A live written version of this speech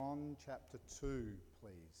chapter 2,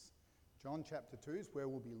 please. John chapter 2 is where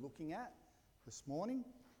we'll be looking at this morning.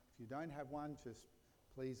 If you don't have one, just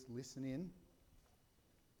please listen in.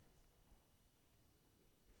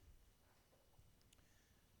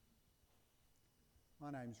 My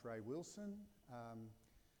name's Ray Wilson.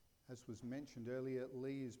 As was mentioned earlier,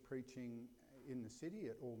 Lee is preaching in the city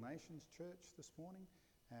at All Nations Church this morning,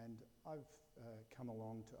 and I've come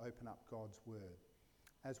along to open up God's Word.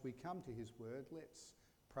 As we come to His Word, let's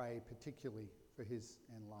pray particularly for His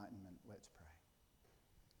enlightenment. Let's pray.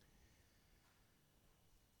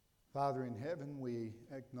 Father in heaven, we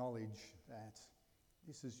acknowledge that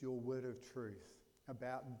this is your word of truth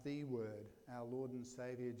about the Word, our Lord and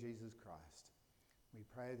Saviour Jesus Christ. We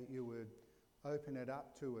pray that you would open it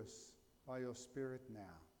up to us by your Spirit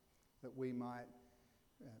now, that we might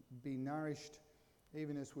be nourished,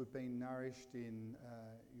 even as we've been nourished in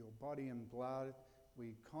your body and blood.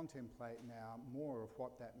 We contemplate now more of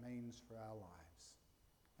what that means for our lives.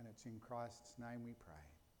 And it's in Christ's name we pray.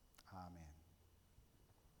 Amen.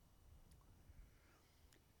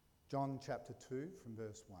 John chapter 2 from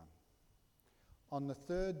verse 1. On the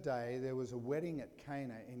third day there was a wedding at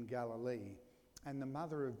Cana in Galilee, and the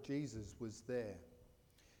mother of Jesus was there.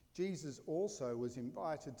 Jesus also was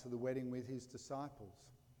invited to the wedding with his disciples.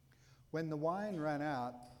 When the wine ran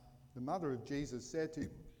out, the mother of Jesus said to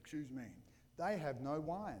him, "They have no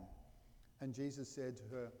wine." And Jesus said to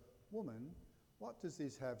her, "Woman, what does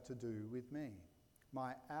this have to do with me?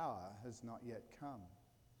 My hour has not yet come."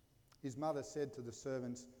 His mother said to the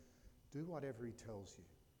servants, "Do whatever he tells you."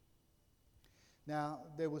 Now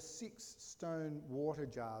there were 6 stone water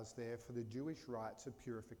jars there for the Jewish rites of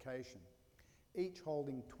purification, each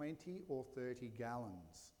holding 20 or 30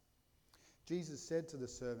 gallons. Jesus said to the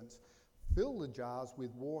servants, "Fill the jars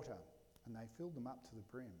with water," and they filled them up to the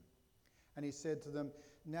brim. And he said to them,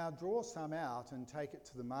 "Now draw some out and take it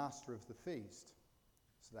to the master of the feast."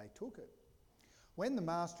 So they took it. When the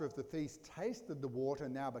master of the feast tasted the water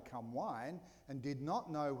now become wine and did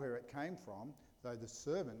not know where it came from, though the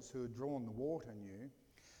servants who had drawn the water knew,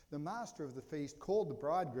 the master of the feast called the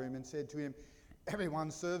bridegroom and said to him,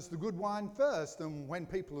 "Everyone serves the good wine first, and when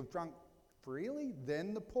people have drunk freely,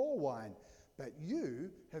 then the poor wine. But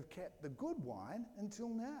you have kept the good wine until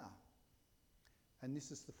now." And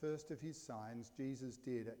this is the first of his signs Jesus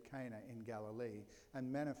did at Cana in Galilee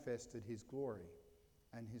and manifested his glory,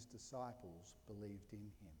 and his disciples believed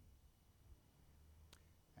in him.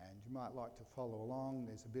 And you might like to follow along.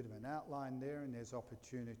 There's a bit of an outline there, and there's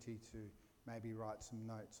opportunity to maybe write some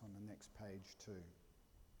notes on the next page too.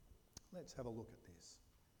 Let's have a look at this.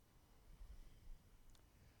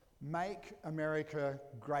 Make America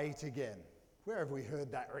great again. Where have we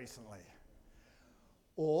heard that recently?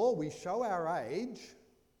 Or we show our age,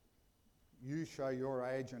 you show your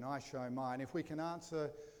age and I show mine. If we can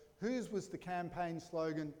answer, whose was the campaign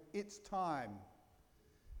slogan? "It's time."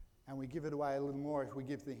 And we give it away a little more if we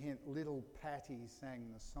give the hint, Little Patty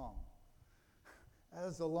sang the song. That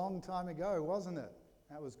was a long time ago, wasn't it?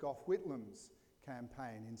 That was Gough Whitlam's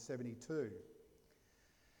campaign in 72.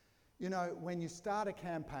 You know, when you start a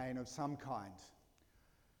campaign of some kind,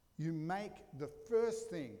 you make the first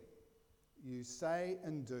thing you say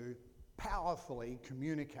and do powerfully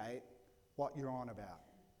communicate what you're on about.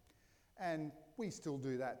 And we still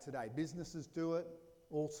do that today. Businesses do it,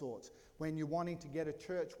 all sorts. When you're wanting to get a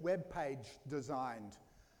church webpage designed,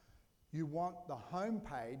 you want the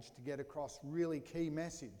homepage to get across really key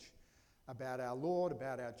message about our Lord,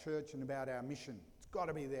 about our church, and about our mission. It's got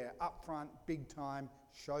to be there, up front, big time,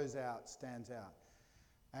 shows out, stands out.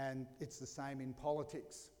 And it's the same in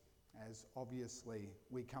politics, as obviously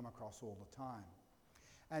we come across all the time.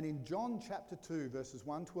 And in John chapter 2, verses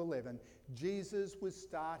 1 to 11, Jesus was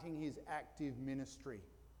starting his active ministry.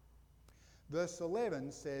 Verse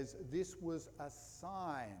 11 says, this was a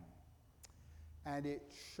sign, and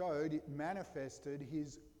it manifested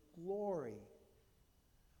his glory.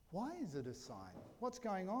 Why is it a sign? What's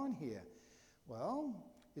going on here? Well,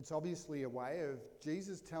 it's obviously a way of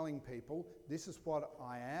Jesus telling people, this is what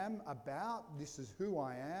I am about, this is who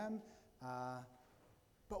I am.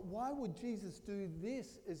 But why would Jesus do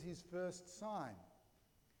this as his first sign?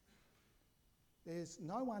 There's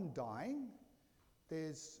no one dying.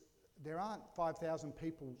 There aren't 5,000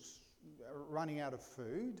 people running out of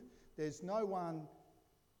food. There's no one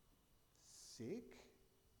sick.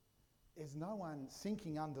 There's no one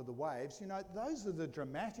sinking under the waves. You know, those are the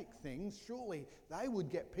dramatic things. Surely they would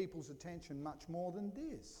get people's attention much more than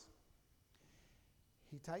this.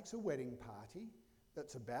 He takes a wedding party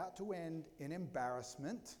that's about to end in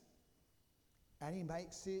embarrassment, and he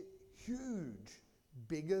makes it huge,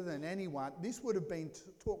 bigger than anyone. This would have been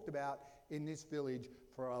talked about in this village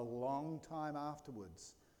for a long time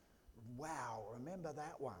afterwards. Wow, remember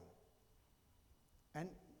that one. And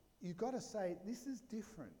you've got to say, this is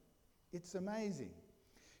different. It's amazing.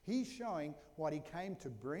 He's showing what he came to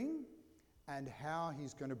bring and how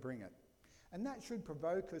he's going to bring it. And that should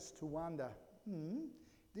provoke us to wonder,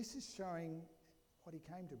 this is showing what he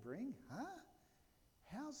came to bring? Huh?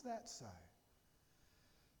 How's that so?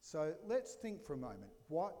 So let's think for a moment.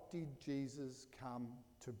 What did Jesus come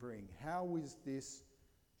to bring? How is this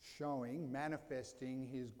showing, manifesting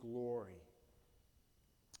his glory?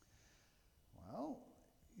 Well,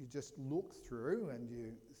 you just look through and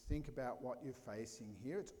you think about what you're facing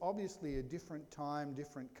here. It's obviously a different time,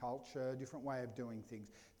 different culture, different way of doing things.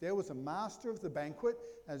 There was a master of the banquet,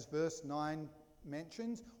 as verse 9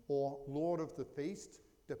 mentions, or Lord of the feast,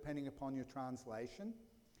 depending upon your translation.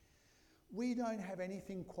 We don't have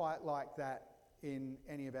anything quite like that in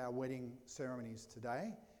any of our wedding ceremonies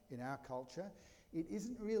today in our culture. It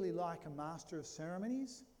isn't really like a master of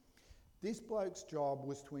ceremonies. This bloke's job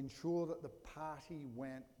was to ensure that the party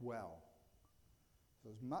went well. So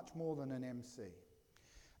it was much more than an MC.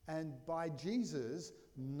 And by Jesus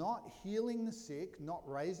not healing the sick, not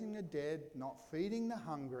raising the dead, not feeding the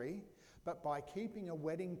hungry, but by keeping a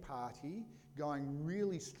wedding party going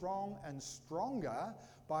really strong and stronger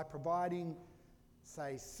by providing,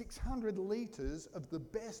 say, 600 litres of the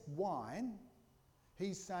best wine,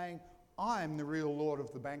 he's saying, I am the real Lord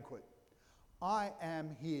of the banquet. I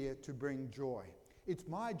am here to bring joy. It's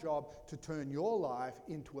my job to turn your life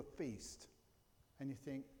into a feast. And you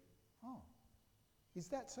think, oh, is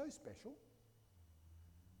that so special?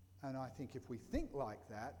 And I think if we think like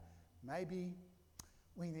that, maybe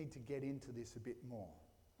we need to get into this a bit more.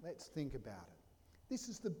 Let's think about it. This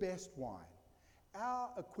is the best wine. Our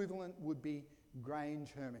equivalent would be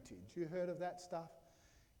Grange Hermitage. You heard of that stuff?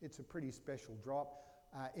 It's a pretty special drop.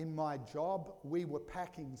 In my job, we were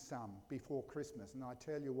packing some before Christmas, and I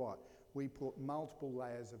tell you what, we put multiple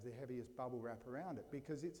layers of the heaviest bubble wrap around it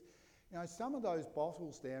because it's, some of those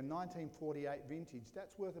bottles there, 1948 vintage,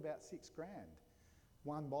 that's worth about $6,000,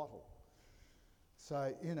 one bottle.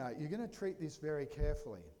 So, you're going to treat this very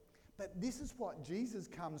carefully. But this is what Jesus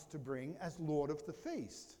comes to bring as Lord of the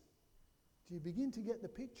feast. Do you begin to get the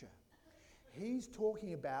picture? He's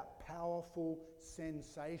talking about powerful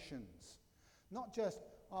sensations. Not just,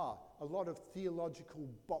 a lot of theological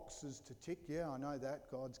boxes to tick. Yeah, I know that.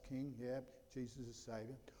 God's King. Yeah, Jesus is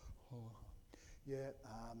Saviour.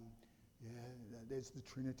 There's the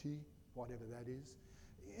Trinity, whatever that is.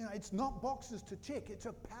 It's not boxes to tick. It's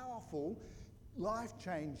a powerful,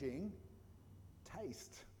 life-changing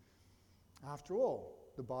taste. After all,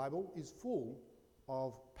 the Bible is full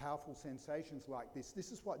of powerful sensations like this.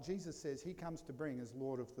 This is what Jesus says he comes to bring as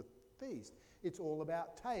Lord of the feast. It's all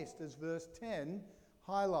about taste, as verse 10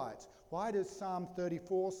 highlights. Why does Psalm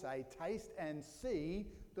 34 say, taste and see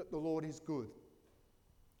that the Lord is good?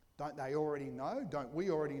 Don't they already know? Don't we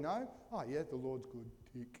already know? Oh yeah, the Lord's good,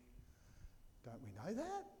 tick. Don't we know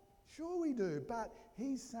that? Sure we do, but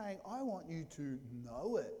he's saying, I want you to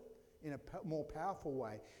know it in a more powerful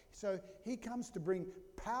way. So he comes to bring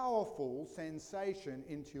powerful sensation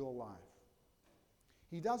into your life.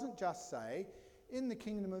 He doesn't just say, in the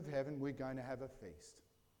kingdom of heaven, we're going to have a feast.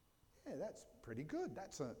 Yeah, that's pretty good.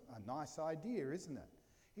 That's a nice idea, isn't it?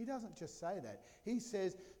 He doesn't just say that. He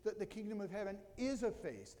says that the kingdom of heaven is a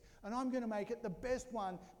feast, and I'm going to make it the best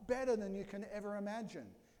one, better than you can ever imagine.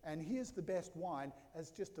 And here's the best wine as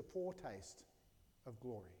just a foretaste of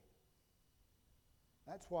glory.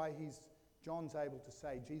 That's why John's able to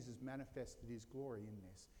say Jesus manifested his glory in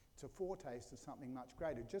this. It's a foretaste of something much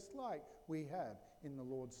greater, just like we have in the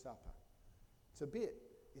Lord's Supper.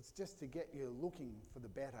 It's just to get you looking for the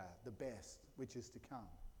better, the best, which is to come.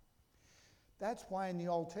 That's why in the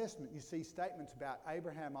Old Testament you see statements about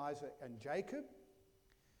Abraham, Isaac, and Jacob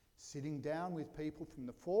sitting down with people from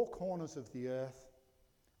the four corners of the earth,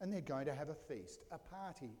 and they're going to have a feast, a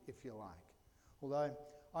party, if you like. Although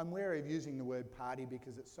I'm wary of using the word party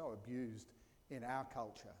because it's so abused in our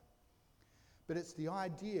culture. But it's the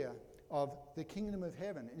idea of the kingdom of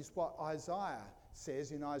heaven. It's what Isaiah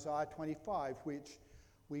says in Isaiah 25, which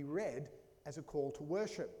we read as a call to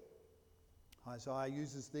worship. Isaiah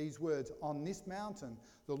uses these words, on this mountain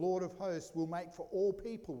the Lord of hosts will make for all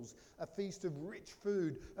peoples a feast of rich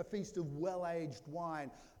food, a feast of well-aged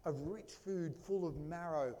wine, of rich food full of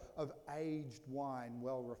marrow, of aged wine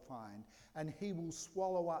well refined. And he will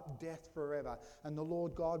swallow up death forever, and the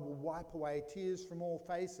Lord God will wipe away tears from all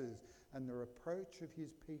faces, and the reproach of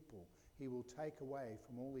his people he will take away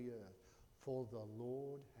from all the earth, for the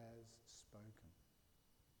Lord has spoken.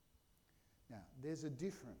 Now, there's a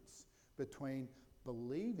difference between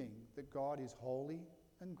believing that God is holy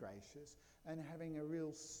and gracious and having a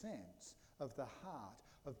real sense of the heart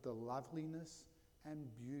of the loveliness and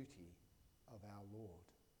beauty of our Lord.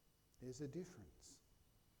 There's a difference.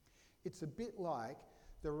 It's a bit like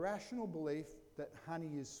the rational belief that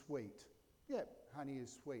honey is sweet. Yep, honey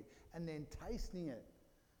is sweet. And then tasting it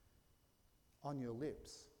on your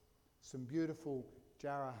lips. Some beautiful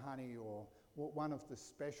Jarrah honey or one of the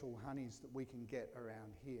special honeys that we can get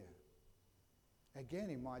around here. Again,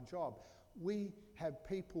 in my job, we have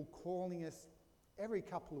people calling us every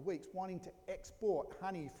couple of weeks wanting to export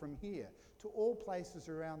honey from here to all places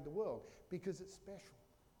around the world because it's special.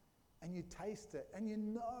 And you taste it and you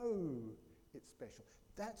know it's special.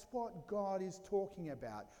 That's what God is talking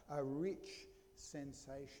about, a rich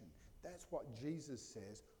sensation. That's what Jesus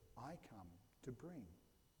says, I come to bring.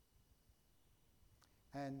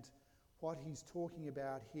 And what he's talking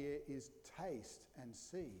about here is taste and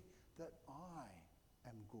see that I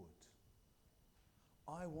am good.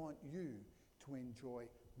 I want you to enjoy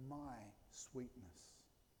my sweetness.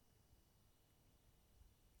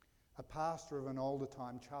 A pastor of an older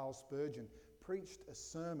time, Charles Spurgeon, preached a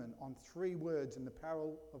sermon on 3 words in the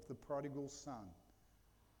parable of the prodigal son.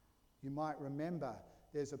 You might remember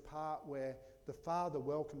there's a part where the father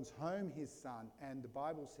welcomes home his son and the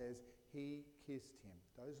Bible says he kissed him.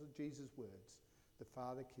 Those are Jesus' words. The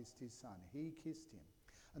father kissed his son. He kissed him.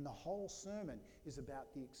 And the whole sermon is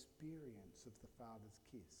about the experience of the father's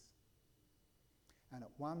kiss. And at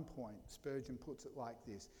one point, Spurgeon puts it like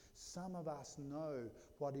this: some of us know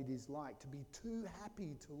what it is like to be too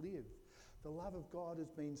happy to live. The love of God has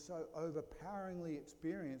been so overpoweringly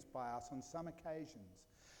experienced by us on some occasions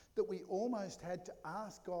that we almost had to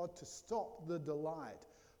ask God to stop the delight,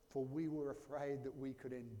 for we were afraid that we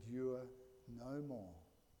could endure no more.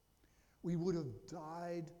 We would have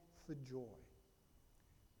died for joy.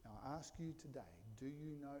 Now I ask you today, do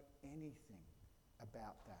you know anything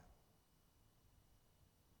about that?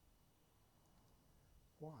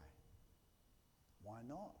 Why? Why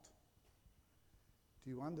not?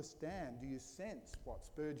 Do you understand? Do you sense what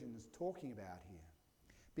Spurgeon is talking about here?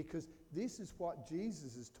 Because this is what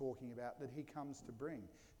Jesus is talking about that he comes to bring.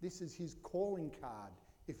 This is his calling card,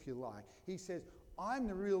 if you like. He says, I'm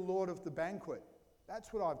the real Lord of the banquet.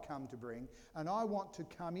 That's what I've come to bring. And I want to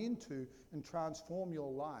come into and transform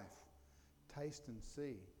your life. Taste and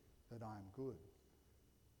see that I'm good.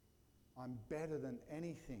 I'm better than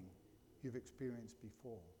anything you've experienced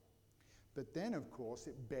before. But then, of course,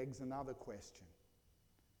 it begs another question.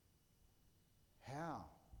 How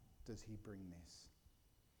does he bring this?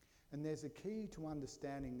 And there's a key to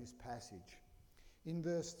understanding this passage. In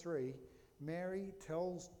verse 3, Mary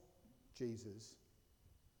tells Jesus,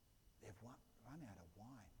 they've run out of wine.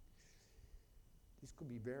 This could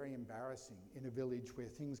be very embarrassing in a village where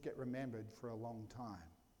things get remembered for a long time.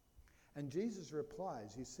 And Jesus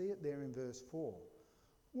replies, you see it there in verse 4,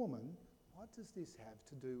 Woman, what does this have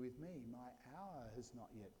to do with me? My hour has not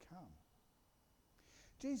yet come.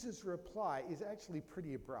 Jesus' reply is actually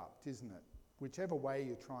pretty abrupt, isn't it? Whichever way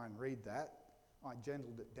you try and read that, I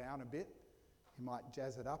gentled it down a bit. You might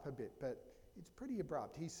jazz it up a bit, but it's pretty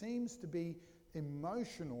abrupt. He seems to be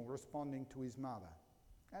emotional responding to his mother.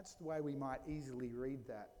 That's the way we might easily read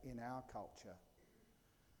that in our culture.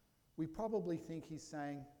 We probably think he's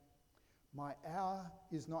saying, my hour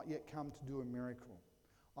is not yet come to do a miracle.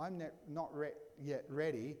 I'm not yet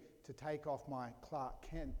ready to take off my Clark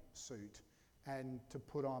Kent suit and to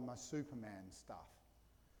put on my Superman stuff.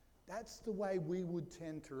 That's the way we would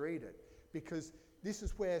tend to read it, because this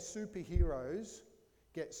is where superheroes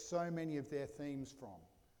get so many of their themes from.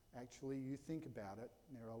 Actually, you think about it,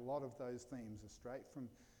 there are a lot of those themes are straight from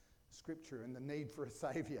Scripture and the need for a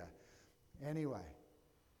saviour. Anyway,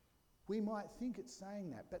 we might think it's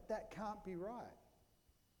saying that, but that can't be right.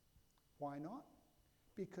 Why not?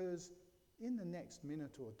 Because in the next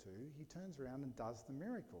minute or two, he turns around and does the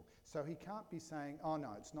miracle. So he can't be saying, oh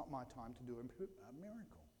no, it's not my time to do a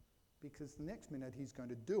miracle. Because the next minute he's going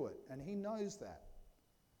to do it, and he knows that.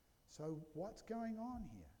 So what's going on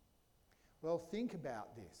here? Well, think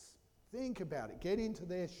about this. Think about it. Get into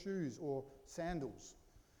their shoes or sandals.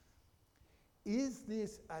 Is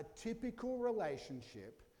this a typical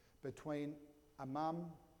relationship between a mum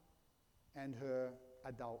and her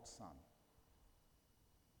adult son?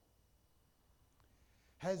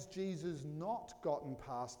 Has Jesus not gotten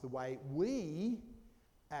past the way we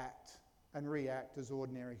act and react as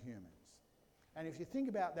ordinary humans? And if you think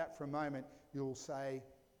about that for a moment, you'll say,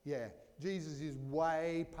 yeah, Jesus is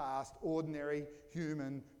way past ordinary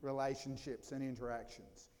human relationships and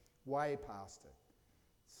interactions. Way past it.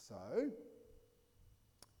 So,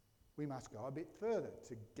 we must go a bit further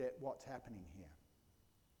to get what's happening here.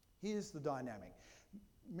 Here's the dynamic.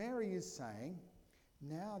 Mary is saying,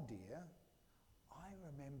 now, dear, I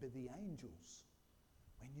remember the angels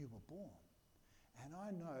when you were born. And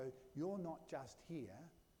I know you're not just here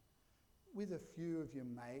with a few of your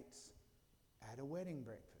mates at a wedding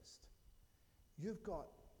breakfast. You've got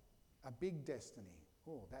a big destiny.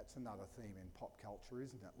 Oh, that's another theme in pop culture,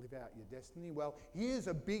 isn't it? Live out your destiny. Well, here's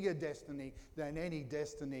a bigger destiny than any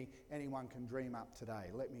destiny anyone can dream up today,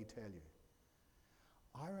 let me tell you.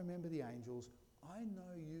 I remember the angels. I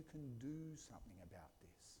know you can do something about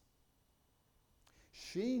this.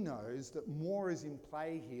 She knows that more is in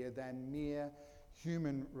play here than mere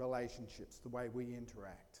human relationships, the way we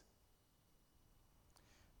interact.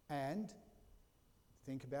 And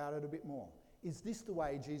think about it a bit more. Is this the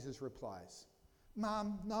way Jesus replies?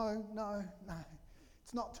 Mum, no,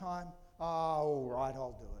 it's not time. Oh, all right,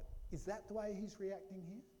 I'll do it. Is that the way he's reacting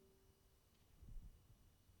here?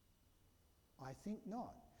 I think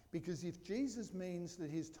not. Because if Jesus means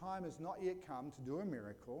that his time has not yet come to do a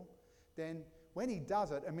miracle, then when he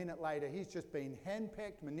does it, a minute later, he's just been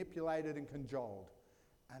handpicked, manipulated and cajoled.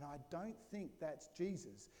 And I don't think that's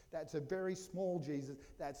Jesus. That's a very small Jesus.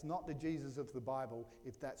 That's not the Jesus of the Bible,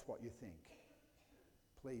 if that's what you think.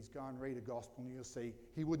 Please go and read a gospel and you'll see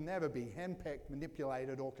he would never be handpicked,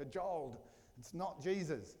 manipulated or cajoled. It's not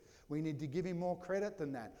Jesus. We need to give him more credit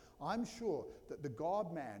than that. I'm sure that the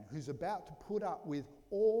God-man who's about to put up with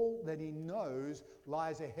all that he knows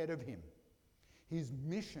lies ahead of him. His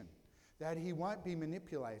mission, that he won't be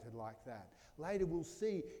manipulated like that. Later we'll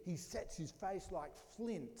see he sets his face like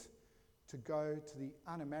flint to go to the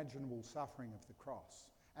unimaginable suffering of the cross,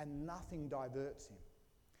 and nothing diverts him.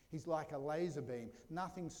 He's like a laser beam.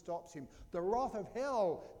 Nothing stops him. The wrath of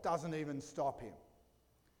hell doesn't even stop him.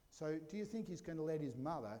 So do you think he's going to let his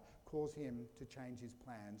mother cause him to change his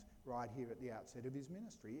plans right here at the outset of his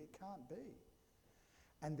ministry? It can't be.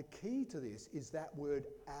 And the key to this is that word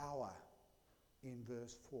hour in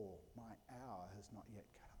verse 4. My hour has not yet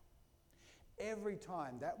come. Every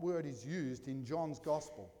time that word is used in John's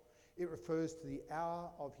Gospel, it refers to the hour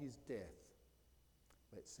of his death.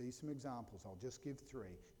 Let's see some examples. I'll just give 3.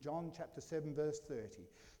 John chapter 7 verse 30.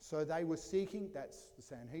 So they were seeking, that's the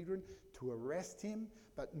Sanhedrin, to arrest him,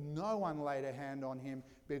 but no one laid a hand on him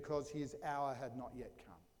because his hour had not yet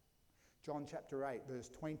come. John chapter 8 verse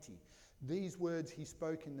 20. These words he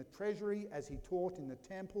spoke in the treasury as he taught in the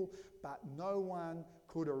temple, but no one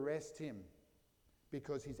could arrest him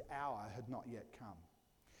because his hour had not yet come.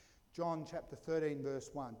 John chapter 13 verse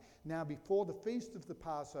 1. Now before the feast of the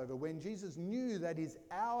Passover, when Jesus knew that his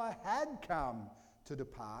hour had come to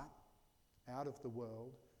depart out of the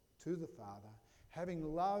world to the Father, having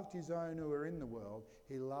loved his own who were in the world,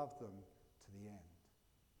 he loved them to the end.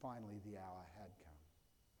 Finally, the hour had come.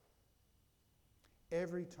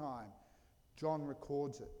 Every time John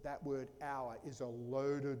records it, that word hour is a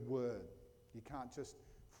loaded word. You can't just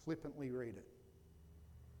flippantly read it.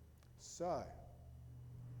 So,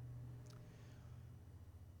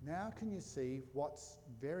 now can you see what's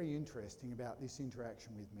very interesting about this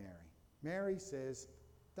interaction with Mary? Mary says,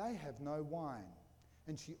 they have no wine.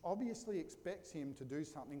 And she obviously expects him to do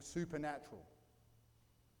something supernatural.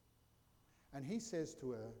 And he says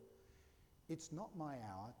to her, it's not my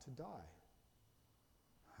hour to die.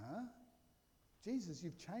 Huh? Jesus,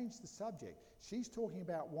 you've changed the subject. She's talking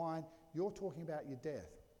about wine, you're talking about your death.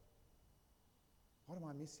 What am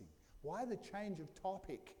I missing? Why the change of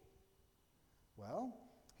topic? Well,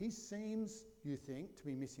 he seems, you think, to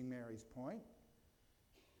be missing Mary's point.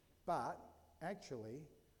 But actually,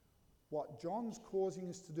 what John's causing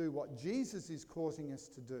us to do, what Jesus is causing us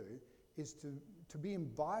to do, is to be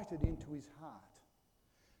invited into his heart.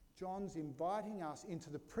 John's inviting us into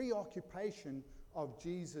the preoccupation of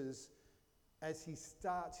Jesus as he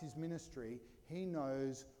starts his ministry. He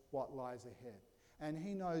knows what lies ahead. And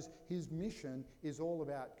he knows his mission is all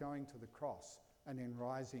about going to the cross and then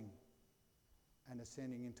rising and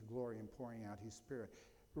ascending into glory and pouring out his Spirit.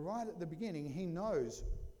 Right at the beginning, he knows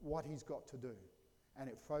what he's got to do, and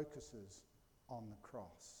it focuses on the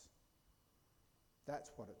cross.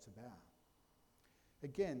 That's what it's about.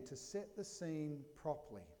 Again, to set the scene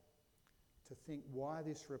properly, to think why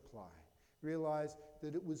this reply, realise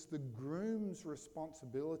that it was the groom's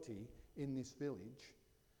responsibility in this village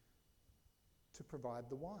to provide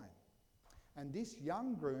the wine. And this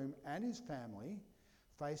young groom and his family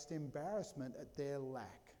faced embarrassment at their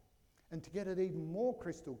lack. And to get it even more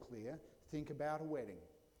crystal clear, think about a wedding.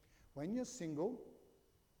 When you're single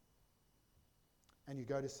and you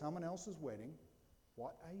go to someone else's wedding,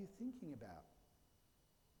 what are you thinking about?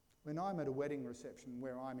 When I'm at a wedding reception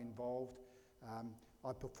where I'm involved,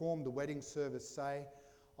 I perform the wedding service, say,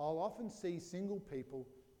 I'll often see single people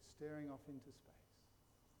staring off into space.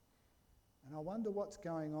 And I wonder what's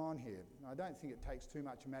going on here. I don't think it takes too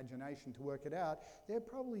much imagination to work it out. They're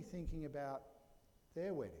probably thinking about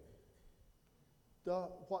their wedding,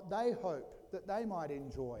 what they hope that they might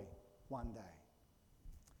enjoy one day.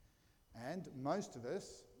 And most of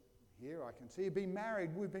us here, I can see, have been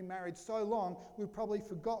married. We've been married so long, we've probably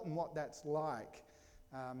forgotten what that's like.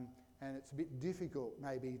 And it's a bit difficult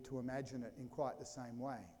maybe to imagine it in quite the same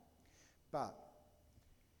way. But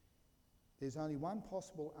there's only one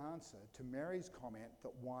possible answer to Mary's comment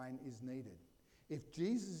that wine is needed. If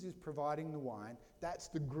Jesus is providing the wine, that's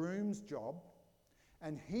the groom's job,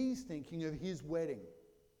 and he's thinking of his wedding.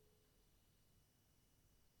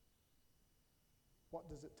 What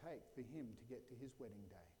does it take for him to get to his wedding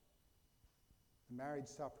day? The marriage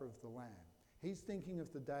supper of the Lamb. He's thinking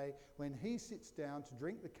of the day when he sits down to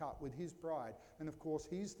drink the cup with his bride, and of course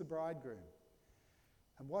he's the bridegroom.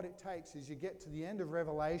 And what it takes is you get to the end of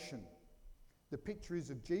Revelation. The picture is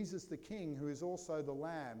of Jesus the King, who is also the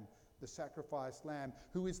Lamb, the sacrificed Lamb,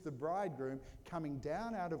 who is the bridegroom, coming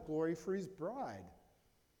down out of glory for his bride,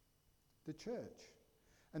 the church.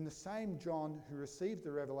 And the same John who received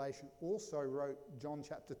the revelation also wrote John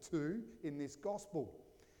chapter 2 in this gospel.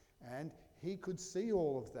 And he could see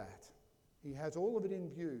all of that. He has all of it in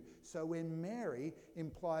view. So when Mary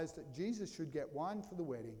implies that Jesus should get wine for the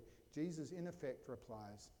wedding, Jesus in effect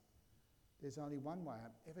replies, there's only one way I'm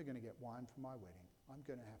ever going to get wine for my wedding. I'm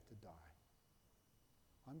going to have to die.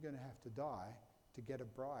 I'm going to have to die to get a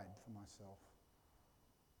bride for myself.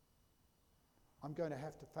 I'm going to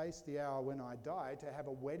have to face the hour when I die to have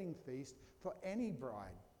a wedding feast for any bride.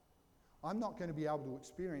 I'm not going to be able to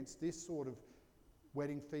experience this sort of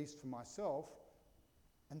wedding feast for myself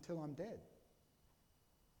until I'm dead.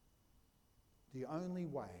 The only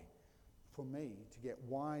way for me to get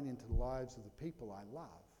wine into the lives of the people I love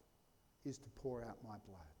is to pour out my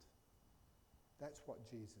blood. That's what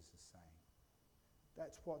Jesus is saying.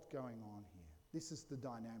 That's what's going on here. This is the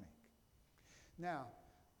dynamic. Now,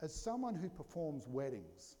 as someone who performs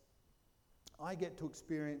weddings, I get to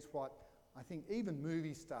experience what I think even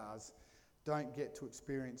movie stars don't get to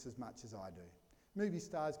experience as much as I do. Movie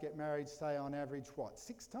stars get married, say, on average,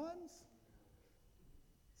 6 times?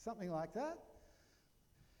 Something like that.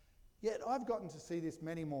 Yet I've gotten to see this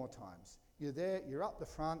many more times. You're there, you're up the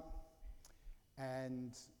front,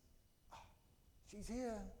 and she's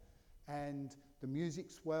here, and the music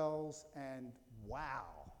swells, and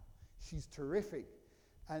wow, she's terrific.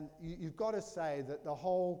 And you've got to say that the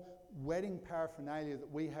whole wedding paraphernalia that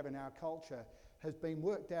we have in our culture has been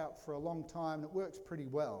worked out for a long time, and it works pretty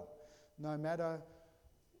well. No matter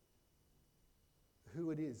who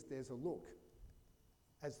it is, there's a look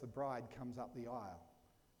as the bride comes up the aisle,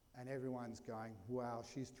 and everyone's going, wow,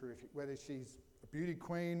 she's terrific. Whether she's a beauty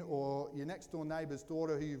queen or your next door neighbour's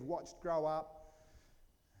daughter who you've watched grow up,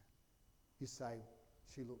 you say,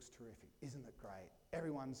 she looks terrific. Isn't it great?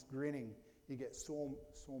 Everyone's grinning. You get sore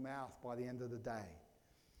mouth by the end of the day.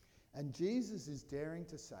 And Jesus is daring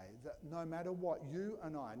to say that no matter what you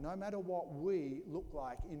and I, no matter what we look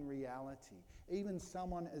like in reality, even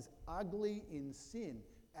someone as ugly in sin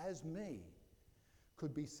as me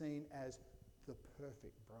could be seen as the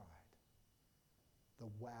perfect bride. The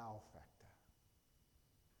wow factor.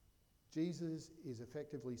 Jesus is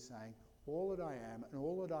effectively saying, all that I am and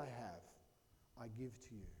all that I have, I give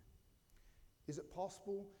to you. Is it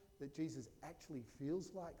possible that Jesus actually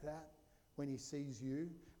feels like that when he sees you,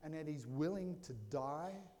 and that he's willing to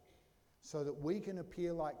die so that we can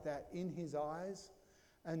appear like that in his eyes,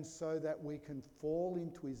 and so that we can fall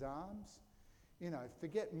into his arms?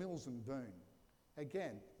 Forget Mills and Boon.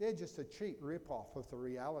 Again, they're just a cheap rip-off of the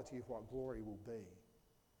reality of what glory will be.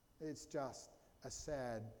 It's just a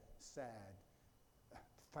sad,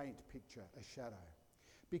 faint picture, a shadow.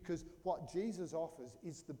 Because what Jesus offers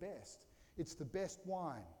is the best. It's the best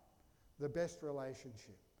wine, the best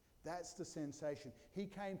relationship. That's the sensation. He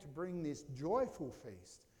came to bring this joyful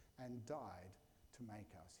feast and died to make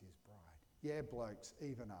us his bride. Yeah, blokes,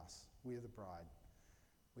 even us, we're the bride.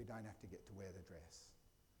 We don't have to get to wear the dress.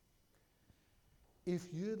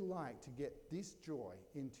 If you'd like to get this joy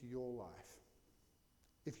into your life,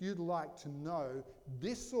 if you'd like to know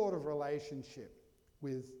this sort of relationship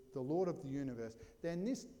with the Lord of the universe, then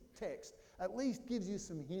this text at least gives you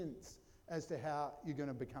some hints as to how you're going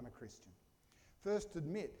to become a Christian. First,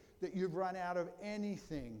 admit that you've run out of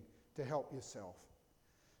anything to help yourself.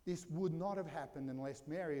 This would not have happened unless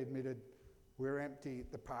Mary admitted, we're empty,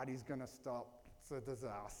 the party's going to stop, it's a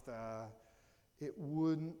disaster. It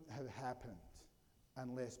wouldn't have happened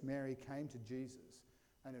unless Mary came to Jesus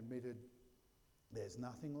and admitted, there's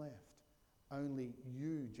nothing left. Only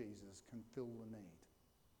you, Jesus, can fill the need.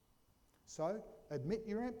 So, admit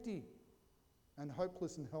you're empty. and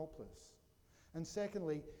hopeless and helpless. And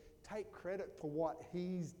secondly, take credit for what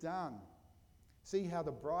he's done. See how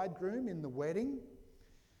the bridegroom in the wedding,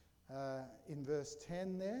 in verse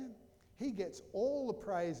 10 there, he gets all the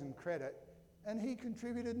praise and credit and he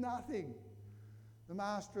contributed nothing. The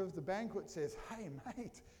master of the banquet says, hey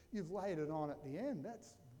mate, you've laid it on at the end.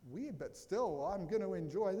 That's weird, but still, I'm going to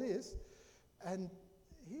enjoy this. And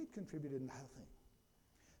he had contributed nothing.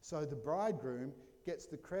 So the bridegroom gets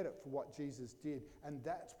the credit for what Jesus did, and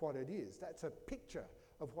that's what it is. That's a picture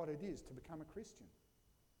of what it is to become a Christian.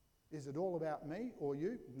 Is it all about me or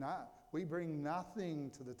you? No, we bring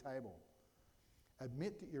nothing to the table.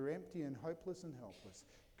 Admit that you're empty and hopeless and helpless.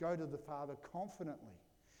 Go to the Father confidently,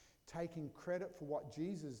 taking credit for what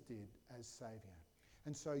Jesus did as Saviour.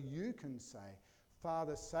 And so you can say,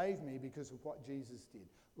 Father, save me because of what Jesus did.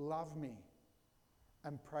 Love me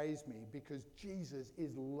and praise me because Jesus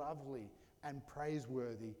is lovely and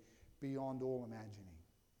praiseworthy beyond all imagining.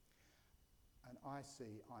 And I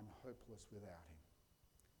see I'm hopeless without him.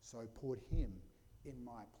 So put him in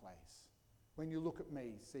my place. When you look at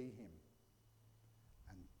me, see him.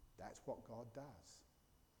 And that's what God does.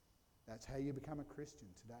 That's how you become a Christian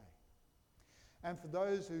today. And for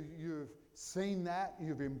those who you've seen that,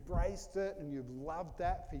 you've embraced it, and you've loved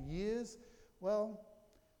that for years, well,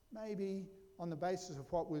 maybe on the basis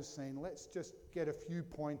of what we've seen, let's just get a few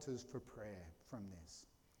pointers for prayer from this.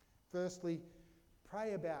 Firstly,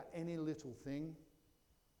 pray about any little thing.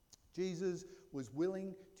 Jesus was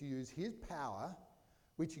willing to use his power,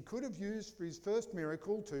 which he could have used for his first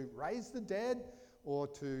miracle to raise the dead or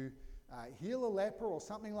to heal a leper or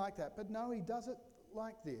something like that. But no, he does it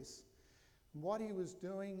like this. What he was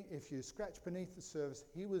doing, if you scratch beneath the surface,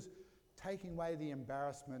 he was taking away the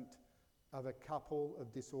embarrassment of a couple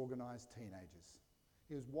of disorganised teenagers.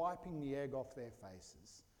 He was wiping the egg off their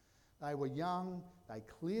faces. They were young. They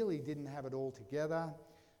clearly didn't have it all together.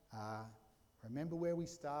 Remember where we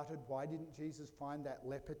started? Why didn't Jesus find that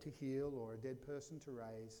leper to heal or a dead person to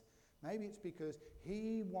raise? Maybe it's because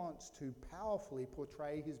he wants to powerfully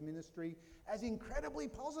portray his ministry as incredibly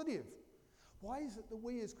positive. Why is it that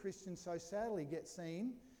we as Christians so sadly get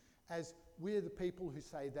seen as we're the people who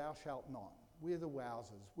say thou shalt not? We're the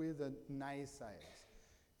wowsers. We're the naysayers.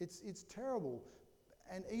 It's terrible.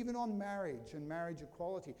 And even on marriage and marriage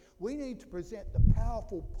equality, we need to present the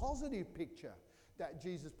powerful, positive picture that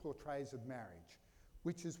Jesus portrays of marriage,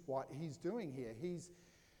 which is what he's doing here.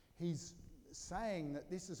 He's saying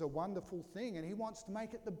that this is a wonderful thing and he wants to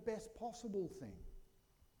make it the best possible thing.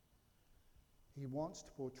 He wants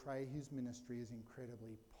to portray his ministry as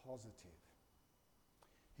incredibly positive.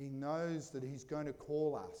 He knows that he's going to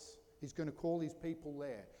call us. He's going to call his people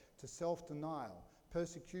there to self-denial,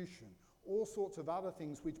 persecution, all sorts of other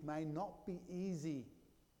things which may not be easy.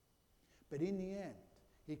 But in the end,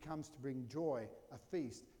 he comes to bring joy, a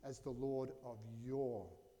feast, as the Lord of your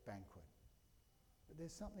banquet. But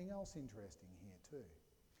there's something else interesting here too.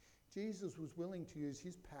 Jesus was willing to use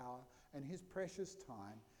his power and his precious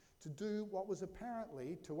time to do what was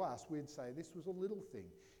apparently, to us, we'd say this was a little thing.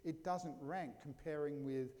 It doesn't rank comparing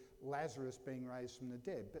with Lazarus being raised from the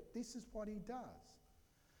dead, but this is what he does.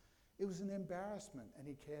 It was an embarrassment and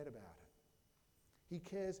he cared about it. He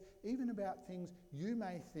cares even about things you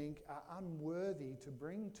may think are unworthy to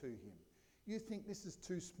bring to him. You think this is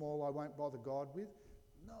too small, I won't bother God with?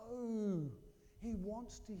 No. He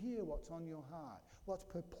wants to hear what's on your heart, what's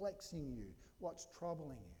perplexing you, what's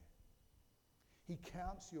troubling you. He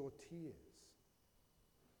counts your tears.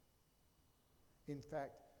 In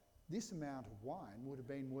fact, this amount of wine would have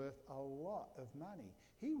been worth a lot of money.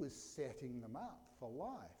 He was setting them up for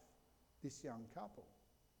life, this young couple.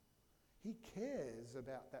 He cares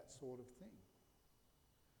about that sort of thing.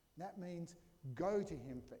 That means go to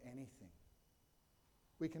him for anything.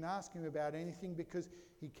 We can ask him about anything because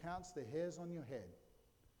he counts the hairs on your head.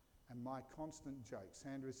 And my constant joke,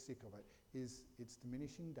 Sandra's sick of it, is it's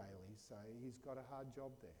diminishing daily, so he's got a hard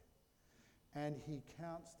job there. And he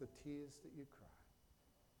counts the tears that you cry.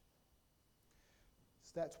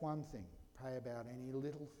 So that's one thing. Pray about any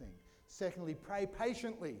little thing. Secondly, pray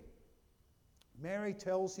patiently. Mary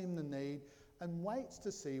tells him the need and waits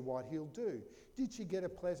to see what he'll do. Did she get a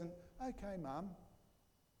pleasant, okay, Mum?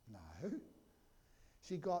 No.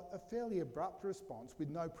 She got a fairly abrupt response with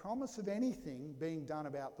no promise of anything being done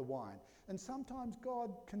about the wine. And sometimes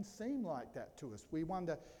God can seem like that to us. We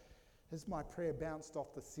wonder, has my prayer bounced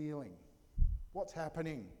off the ceiling? What's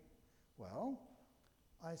happening? Well,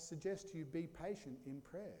 I suggest you be patient in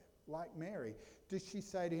prayer, like Mary. Does she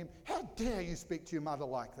say to him, how dare you speak to your mother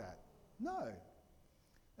like that? No.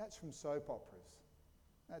 That's from soap operas.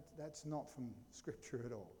 That's not from Scripture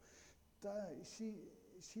at all.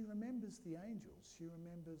 She remembers the angels. She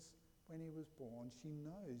remembers when he was born. She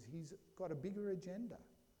knows he's got a bigger agenda.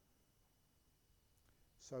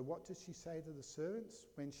 So what does she say to the servants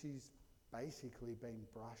when she's basically been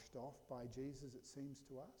brushed off by Jesus, it seems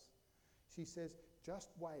to us? She says, just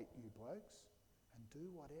wait, you blokes, and do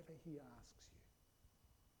whatever he asks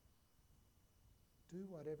you. Do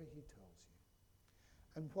whatever he tells you.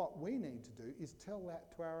 And what we need to do is tell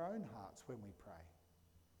that to our own hearts when we pray.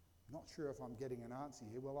 Not sure if I'm getting an answer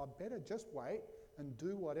here. Well, I better just wait and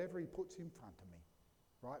do whatever he puts in front of me,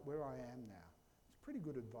 right where I am now. It's pretty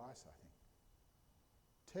good advice, I think.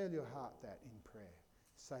 Tell your heart that in prayer.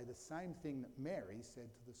 Say the same thing that Mary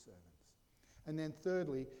said to the servants. And then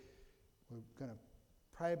thirdly, we're going to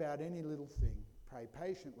pray about any little thing. Pray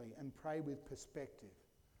patiently and pray with perspective.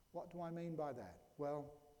 What do I mean by that? Well,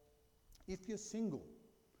 if you're single,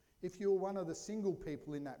 if you're one of the single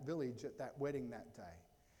people in that village at that wedding that day,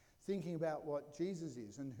 thinking about what Jesus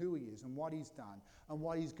is and who he is and what he's done and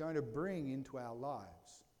what he's going to bring into our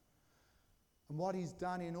lives and what he's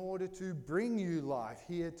done in order to bring you life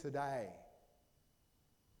here today,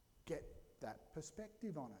 get that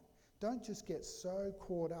perspective on it. Don't just get so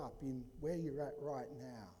caught up in where you're at right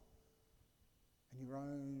now and your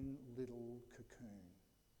own little cocoon,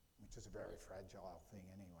 which is a very fragile thing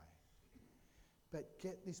anyway. But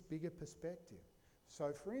get this bigger perspective.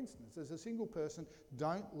 So, for instance, as a single person,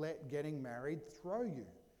 don't let getting married throw you.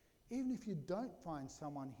 Even if you don't find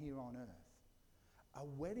someone here on earth, a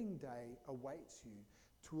wedding day awaits you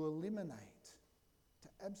to eliminate, to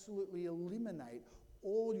absolutely eliminate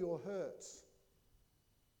all your hurts.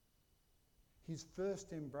 His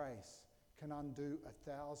first embrace can undo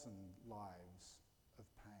 1,000 lives of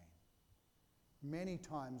pain, many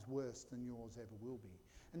times worse than yours ever will be.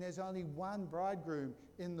 And there's only one bridegroom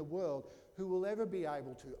in the world who will ever be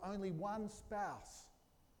able to, only one spouse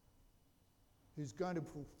who's going to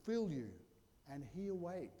fulfill you, and he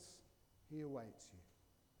awaits you.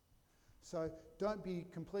 So don't be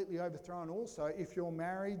completely overthrown also if your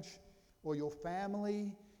marriage or your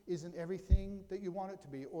family isn't everything that you want it to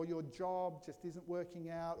be, or your job just isn't working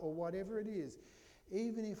out, or whatever it is.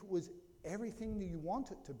 Even if it was everything that you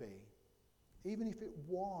want it to be, even if it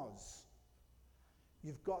was,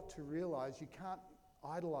 you've got to realise you can't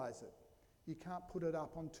idolise it. You can't put it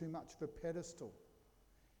up on too much of a pedestal,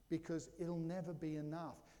 because it'll never be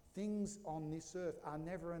enough. Things on this earth are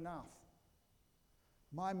never enough.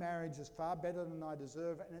 My marriage is far better than I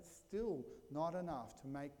deserve, and it's still not enough to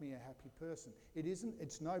make me a happy person. It isn't.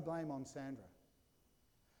 It's no blame on Sandra.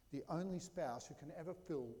 The only spouse who can ever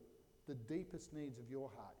fill the deepest needs of your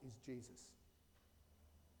heart is Jesus.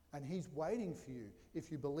 And he's waiting for you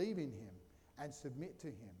if you believe in him and submit to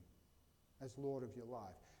him as Lord of your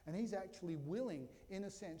life. And he's actually willing, in a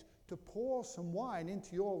sense, to pour some wine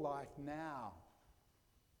into your life now,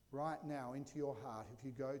 right now, into your heart if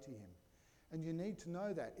you go to him. And you need to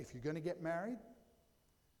know that if you're going to get married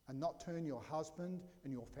and not turn your husband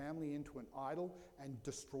and your family into an idol and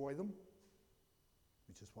destroy them,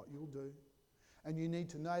 which is what you'll do. And you need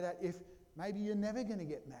to know that if maybe you're never going to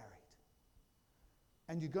get married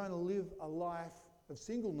and you're going to live a life of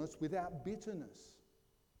singleness without bitterness.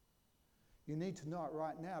 You need to know it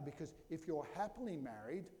right now, because if you're happily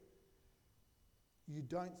married, you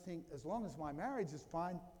don't think, as long as my marriage is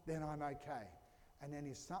fine, then I'm okay. And then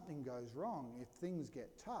if something goes wrong, if things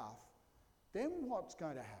get tough, then what's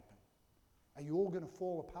going to happen? Are you all going to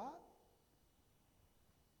fall apart?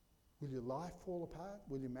 Will your life fall apart?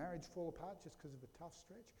 Will your marriage fall apart just because of a tough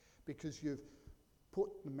stretch? Because you've put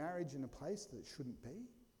the marriage in a place that it shouldn't be?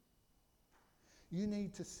 You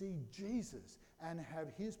need to see Jesus and have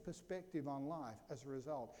his perspective on life as a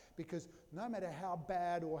result. Because no matter how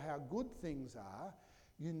bad or how good things are,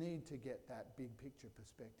 you need to get that big picture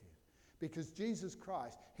perspective. Because Jesus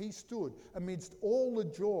Christ, he stood amidst all the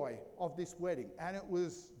joy of this wedding, and it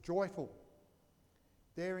was joyful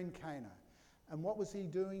there in Cana. And what was he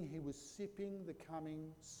doing? He was sipping the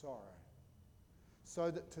coming sorrow.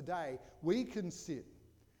 So that today we can sit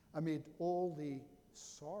amid all the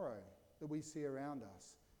sorrow that we see around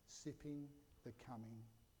us, sipping the coming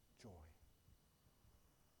joy.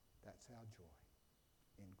 That's our joy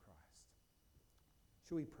in Christ.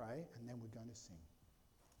 Shall we pray, and then we're going to sing.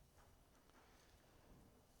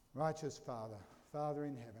 Righteous Father, Father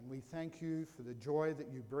in heaven, we thank you for the joy that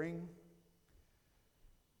you bring,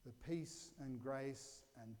 the peace and grace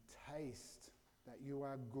and taste that you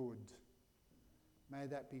are good. May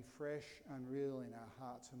that be fresh and real in our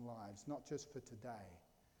hearts and lives, not just for today,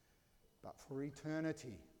 but for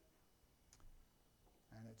eternity.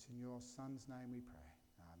 And it's in your Son's name we pray.